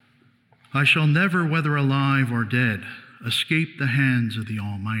I shall never, whether alive or dead, escape the hands of the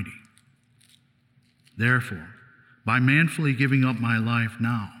Almighty. Therefore, by manfully giving up my life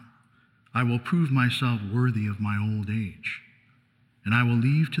now, I will prove myself worthy of my old age, and I will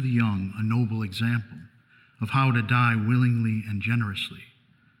leave to the young a noble example of how to die willingly and generously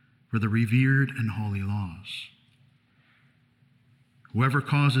for the revered and holy laws. Whoever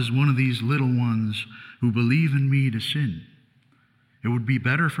causes one of these little ones who believe in me to sin, it would be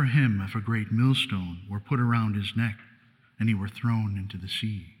better for him if a great millstone were put around his neck and he were thrown into the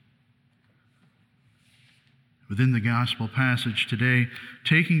sea. Within the gospel passage today,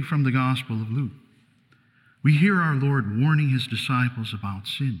 taking from the Gospel of Luke, we hear our Lord warning his disciples about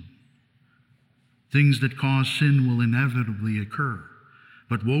sin. Things that cause sin will inevitably occur,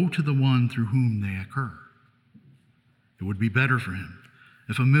 but woe to the one through whom they occur. It would be better for him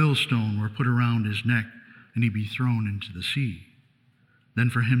if a millstone were put around his neck and he be thrown into the sea, than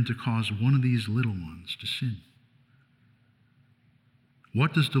for him to cause one of these little ones to sin.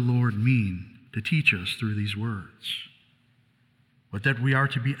 What does the Lord mean to teach us through these words? But that we are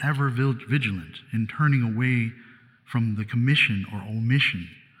to be ever vigilant in turning away from the commission or omission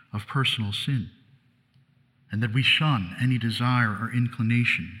of personal sin, and that we shun any desire or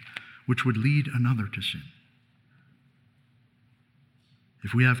inclination which would lead another to sin.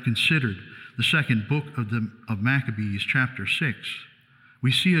 If we have considered the second book of Maccabees, chapter 6,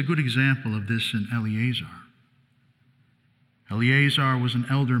 we see a good example of this in Eleazar. Eleazar was an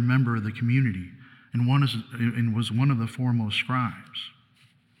elder member of the community and was one of the foremost scribes.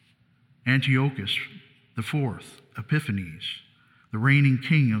 Antiochus IV Epiphanes, the reigning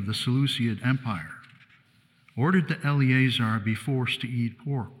king of the Seleucid Empire, ordered that Eleazar be forced to eat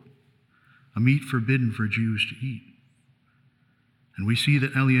pork, a meat forbidden for Jews to eat. And we see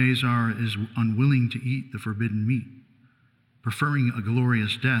that Eleazar is unwilling to eat the forbidden meat, preferring a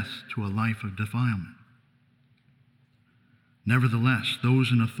glorious death to a life of defilement. Nevertheless,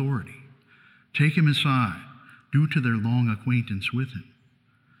 those in authority take him aside due to their long acquaintance with him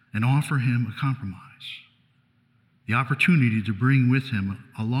and offer him a compromise, the opportunity to bring with him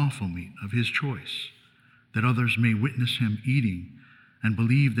a lawful meat of his choice, that others may witness him eating and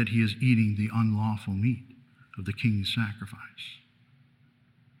believe that he is eating the unlawful meat of the king's sacrifice.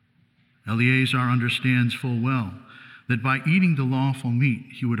 Eleazar understands full well that by eating the lawful meat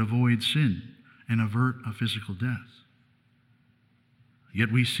he would avoid sin and avert a physical death.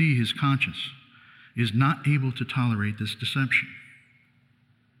 Yet we see his conscience is not able to tolerate this deception.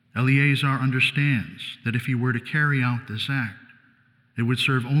 Eleazar understands that if he were to carry out this act, it would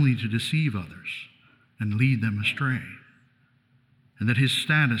serve only to deceive others and lead them astray, and that his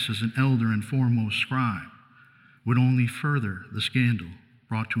status as an elder and foremost scribe would only further the scandal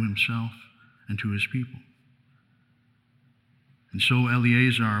brought to himself and to his people. And so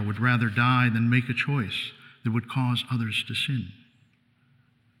Eleazar would rather die than make a choice that would cause others to sin.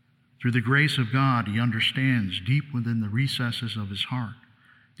 Through the grace of God, he understands deep within the recesses of his heart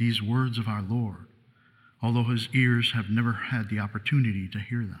these words of our Lord, although his ears have never had the opportunity to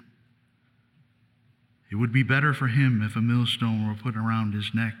hear them. It would be better for him if a millstone were put around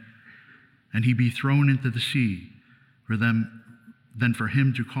his neck and he be thrown into the sea than for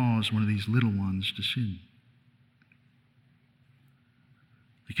him to cause one of these little ones to sin.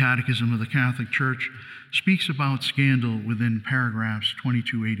 The Catechism of the Catholic Church speaks about scandal within paragraphs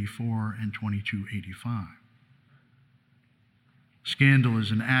 2284 and 2285. Scandal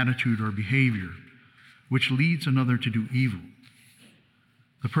is an attitude or behavior which leads another to do evil.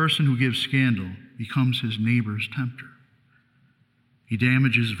 The person who gives scandal becomes his neighbor's tempter. He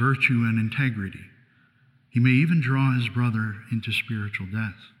damages virtue and integrity. He may even draw his brother into spiritual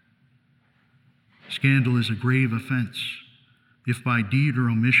death. Scandal is a grave offense if by deed or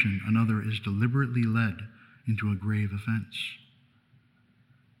omission another is deliberately led into a grave offense.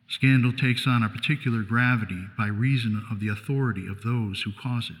 Scandal takes on a particular gravity by reason of the authority of those who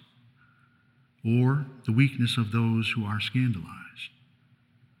cause it, or the weakness of those who are scandalized.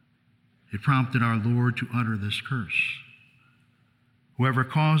 It prompted our Lord to utter this curse: "Whoever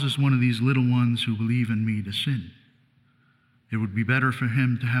causes one of these little ones who believe in me to sin, it would be better for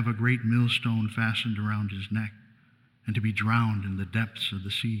him to have a great millstone fastened around his neck and to be drowned in the depths of the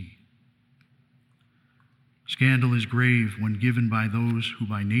sea." Scandal is grave when given by those who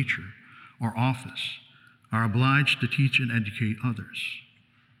by nature or office are obliged to teach and educate others.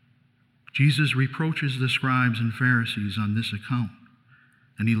 Jesus reproaches the scribes and Pharisees on this account,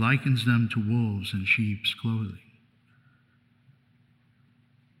 and he likens them to wolves in sheep's clothing.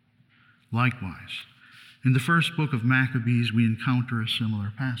 Likewise, in the first book of Maccabees, we encounter a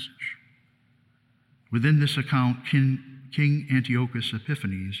similar passage. Within this account, King Antiochus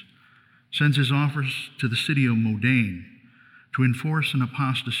Epiphanes sends his offers to the city of Modane to enforce an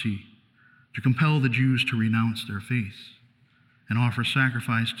apostasy, to compel the Jews to renounce their faith and offer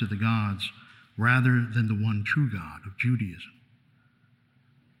sacrifice to the gods rather than the one true God of Judaism.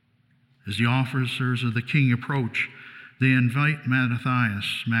 As the officers of the king approach, they invite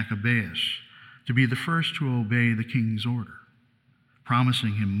Mattathias Maccabeus to be the first to obey the king's order,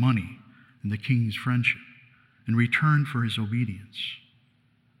 promising him money and the king's friendship in return for his obedience.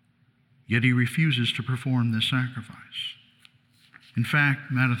 Yet he refuses to perform this sacrifice. In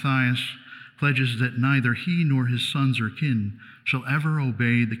fact, Mattathias pledges that neither he nor his sons or kin shall ever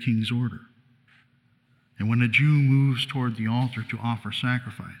obey the king's order. And when a Jew moves toward the altar to offer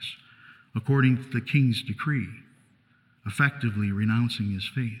sacrifice, according to the king's decree, effectively renouncing his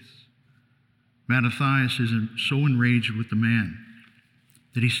faith, Mattathias is so enraged with the man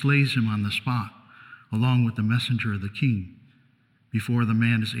that he slays him on the spot, along with the messenger of the king, before the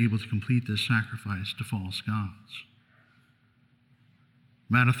man is able to complete this sacrifice to false gods.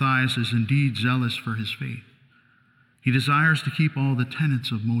 Mattathias is indeed zealous for his faith. He desires to keep all the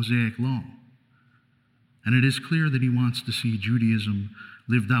tenets of Mosaic law, and it is clear that he wants to see Judaism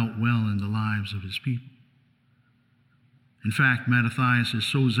lived out well in the lives of his people. In fact, Mattathias is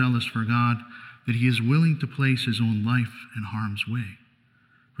so zealous for God that he is willing to place his own life in harm's way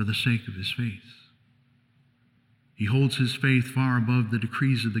for the sake of his faith. He holds his faith far above the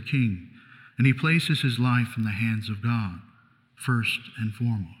decrees of the king, and he places his life in the hands of God, first and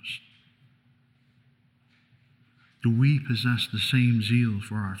foremost. Do we possess the same zeal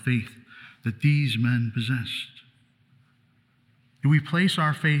for our faith that these men possessed? Do we place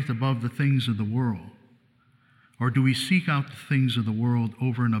our faith above the things of the world, or do we seek out the things of the world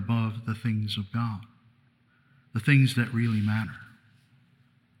over and above the things of God, the things that really matter?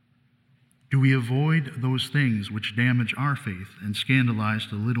 Do we avoid those things which damage our faith and scandalize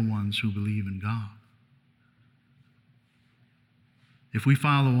the little ones who believe in God? If we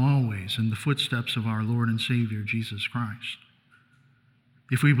follow always in the footsteps of our Lord and Savior, Jesus Christ,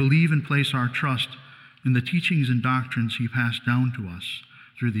 if we believe and place our trust in the teachings and doctrines he passed down to us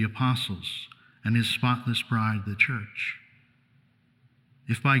through the apostles and his spotless bride, the church,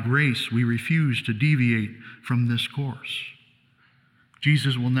 if by grace we refuse to deviate from this course,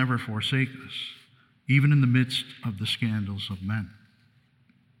 Jesus will never forsake us, even in the midst of the scandals of men.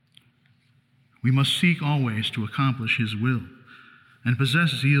 We must seek always to accomplish his will and possess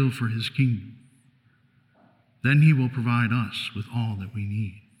zeal for his kingdom. Then he will provide us with all that we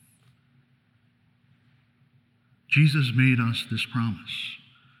need. Jesus made us this promise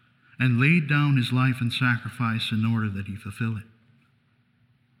and laid down his life in sacrifice in order that he fulfill it.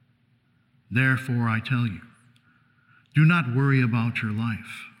 Therefore, I tell you, do not worry about your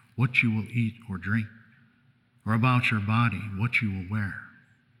life, what you will eat or drink, or about your body, what you will wear.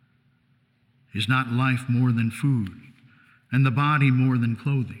 Is not life more than food, and the body more than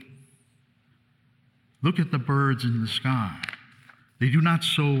clothing? Look at the birds in the sky. They do not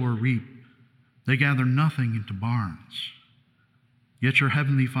sow or reap. They gather nothing into barns. Yet your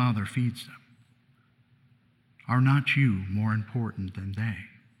heavenly Father feeds them. Are not you more important than they?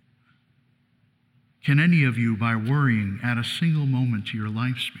 Can any of you, by worrying, add a single moment to your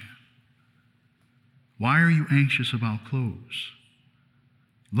lifespan? Why are you anxious about clothes?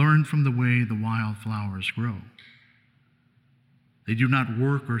 Learn from the way the wild flowers grow. They do not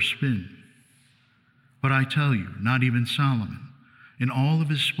work or spin. But I tell you, not even Solomon, in all of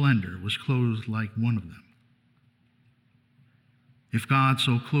his splendor, was clothed like one of them. If God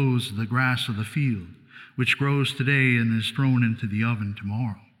so clothes the grass of the field, which grows today and is thrown into the oven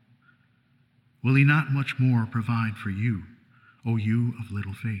tomorrow, will he not much more provide for you, O you of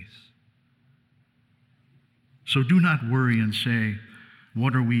little faith? So do not worry and say,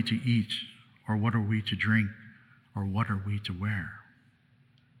 what are we to eat, or what are we to drink, or what are we to wear?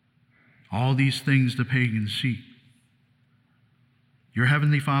 All these things the pagans seek. Your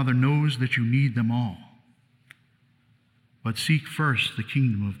heavenly Father knows that you need them all. But seek first the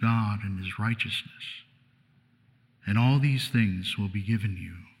kingdom of God and his righteousness, and all these things will be given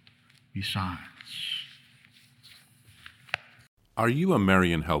you besides. Are you a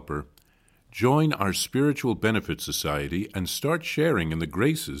Marian helper? Join our Spiritual Benefit Society and start sharing in the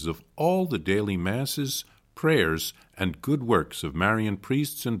graces of all the daily masses, prayers, and good works of Marian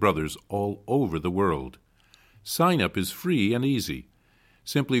priests and brothers all over the world. Sign up is free and easy.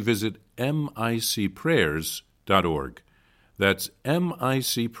 Simply visit micprayers.org. That's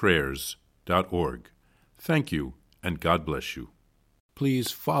micprayers.org. Thank you, and God bless you.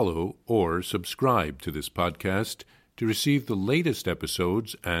 Please follow or subscribe to this podcast to receive the latest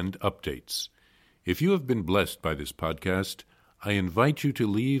episodes and updates. If you have been blessed by this podcast, I invite you to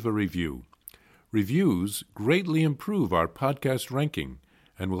leave a review. Reviews greatly improve our podcast ranking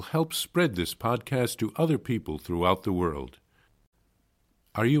and will help spread this podcast to other people throughout the world.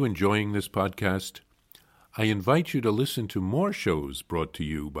 Are you enjoying this podcast? I invite you to listen to more shows brought to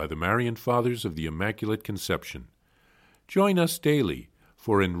you by the Marian Fathers of the Immaculate Conception. Join us daily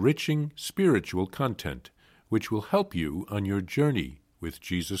for enriching spiritual content, which will help you on your journey with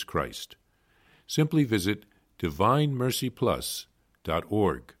Jesus Christ. Simply visit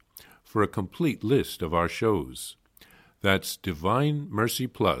DivineMercyPlus.org for a complete list of our shows. That's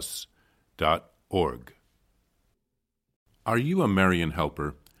DivineMercyPlus.org. Are you a Marian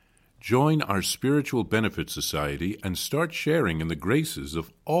helper? Join our Spiritual Benefit Society and start sharing in the graces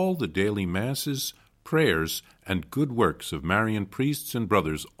of all the daily masses, prayers, and good works of Marian priests and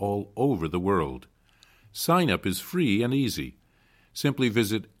brothers all over the world. Sign up is free and easy. Simply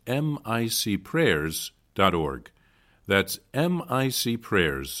visit micprayers.org. That's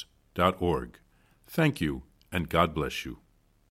micprayers.org. Thank you, and God bless you.